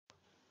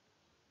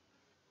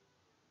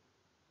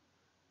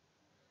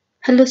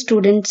Hello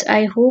students,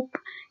 I hope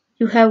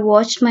you have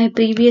watched my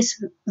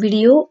previous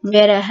video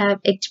where I have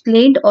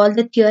explained all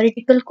the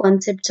theoretical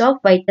concepts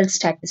of vital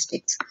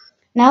statistics.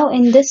 Now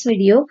in this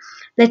video,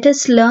 let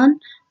us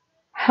learn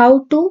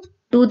how to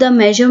do the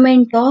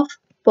measurement of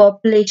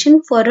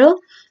population for a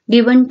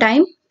given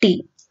time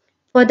t.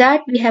 For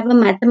that we have a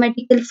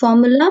mathematical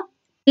formula.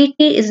 Pt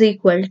is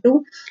equal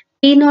to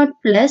T naught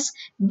plus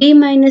B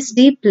minus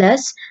D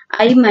plus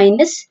I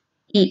minus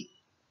E.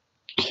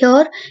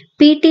 Here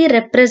Pt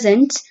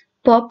represents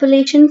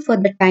population for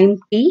the time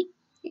t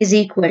is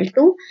equal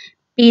to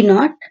P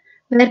naught,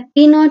 where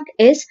P naught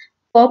is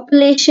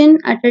population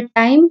at a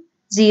time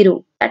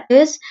 0, that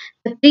is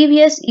the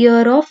previous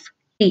year of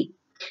t.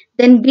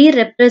 Then B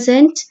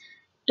represents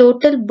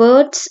total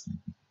births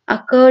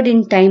occurred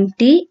in time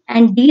t,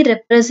 and D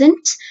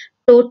represents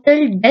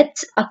total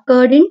deaths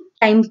occurred in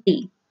time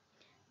t.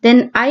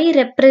 Then I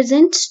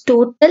represents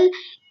total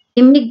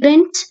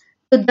immigrants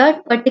to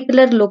that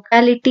particular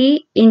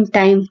locality in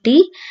time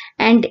t,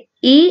 and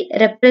E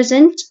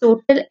represents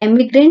total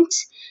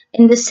immigrants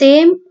in the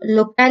same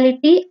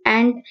locality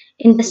and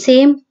in the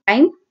same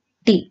time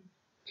t.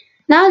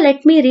 Now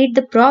let me read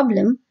the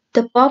problem.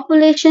 The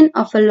population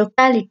of a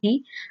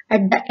locality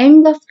at the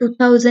end of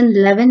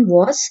 2011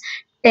 was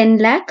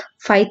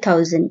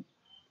 10,05,000.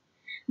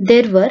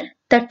 There were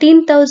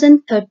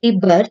 13,030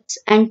 births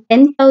and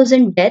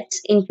 10,000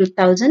 deaths in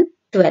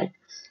 2012,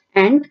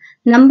 and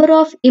number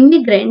of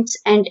immigrants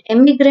and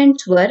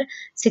emigrants were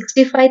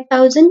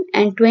 65,000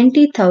 and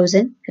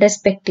 20,000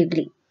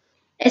 respectively.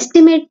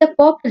 Estimate the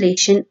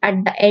population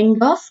at the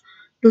end of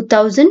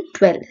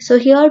 2012. So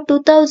here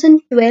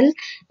 2012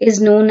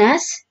 is known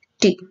as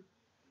T.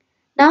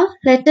 Now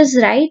let us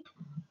write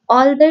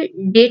all the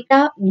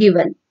data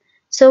given.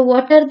 So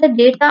what are the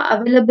data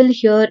available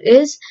here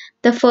is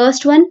the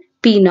first one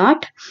P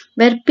naught,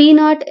 where P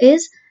naught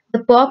is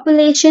the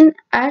population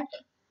at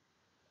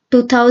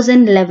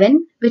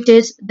 2011, which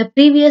is the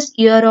previous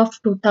year of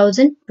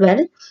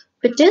 2012,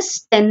 which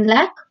is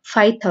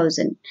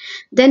 10,05,000.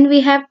 Then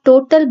we have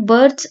total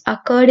births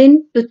occurred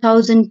in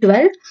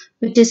 2012,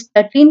 which is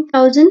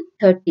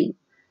 13,030.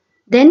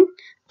 Then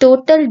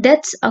total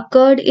deaths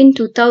occurred in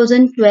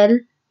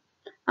 2012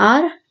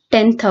 are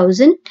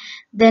 10,000.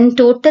 Then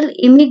total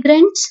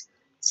immigrants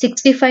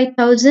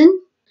 65,000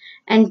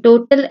 and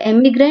total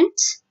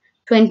emigrants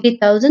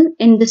 20,000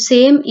 in the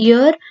same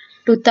year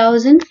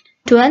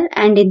 2012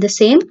 and in the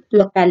same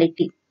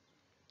locality.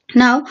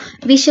 Now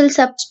we shall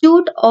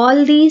substitute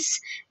all these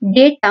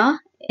data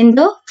in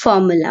the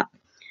formula.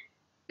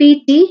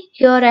 PT,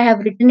 here I have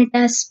written it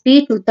as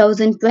P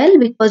 2012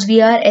 because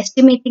we are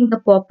estimating the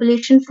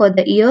population for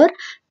the year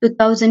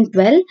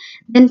 2012.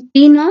 Then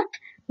P naught,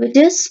 which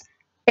is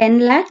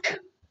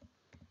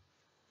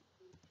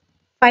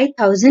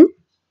 10,05,000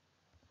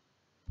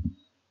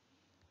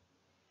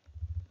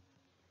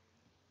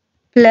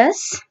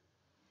 plus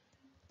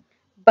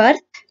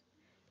birth,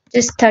 which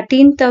is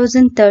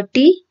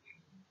 13,030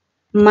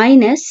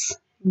 minus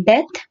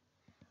death,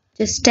 which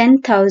is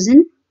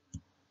 10,000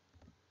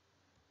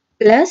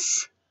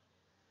 plus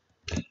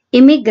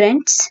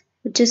immigrants,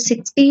 which is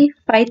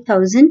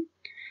 65,000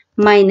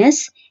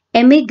 minus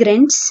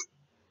emigrants,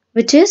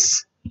 which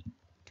is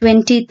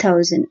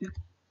 20,000.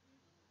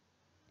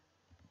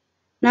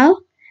 Now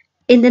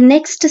in the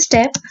next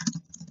step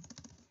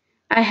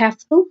I have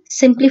to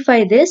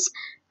simplify this.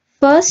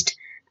 First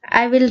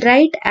I will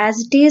write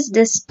as it is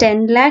this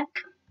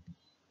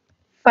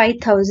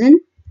 10,05,000.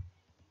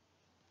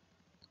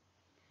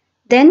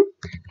 Then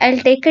I'll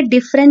take a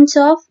difference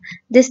of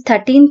this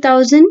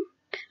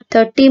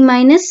 13,030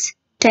 minus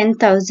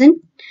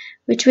 10,000,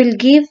 which will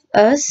give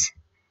us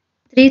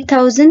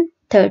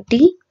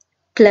 3,030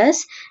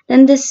 plus,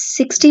 then this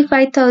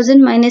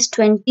 65,000 minus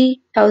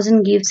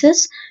 20,000 gives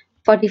us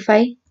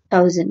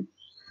 45,000.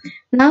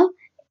 Now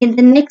in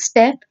the next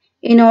step,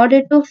 in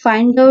order to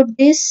find out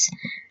this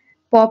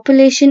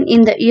population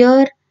in the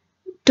year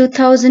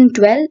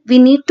 2012, we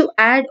need to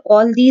add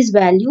all these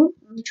values,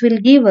 which will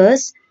give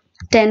us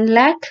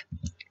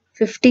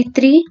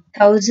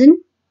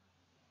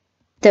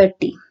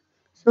 10,53,030.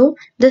 So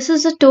this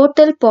is the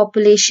total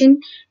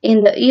population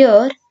in the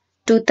year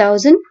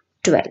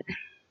 2012.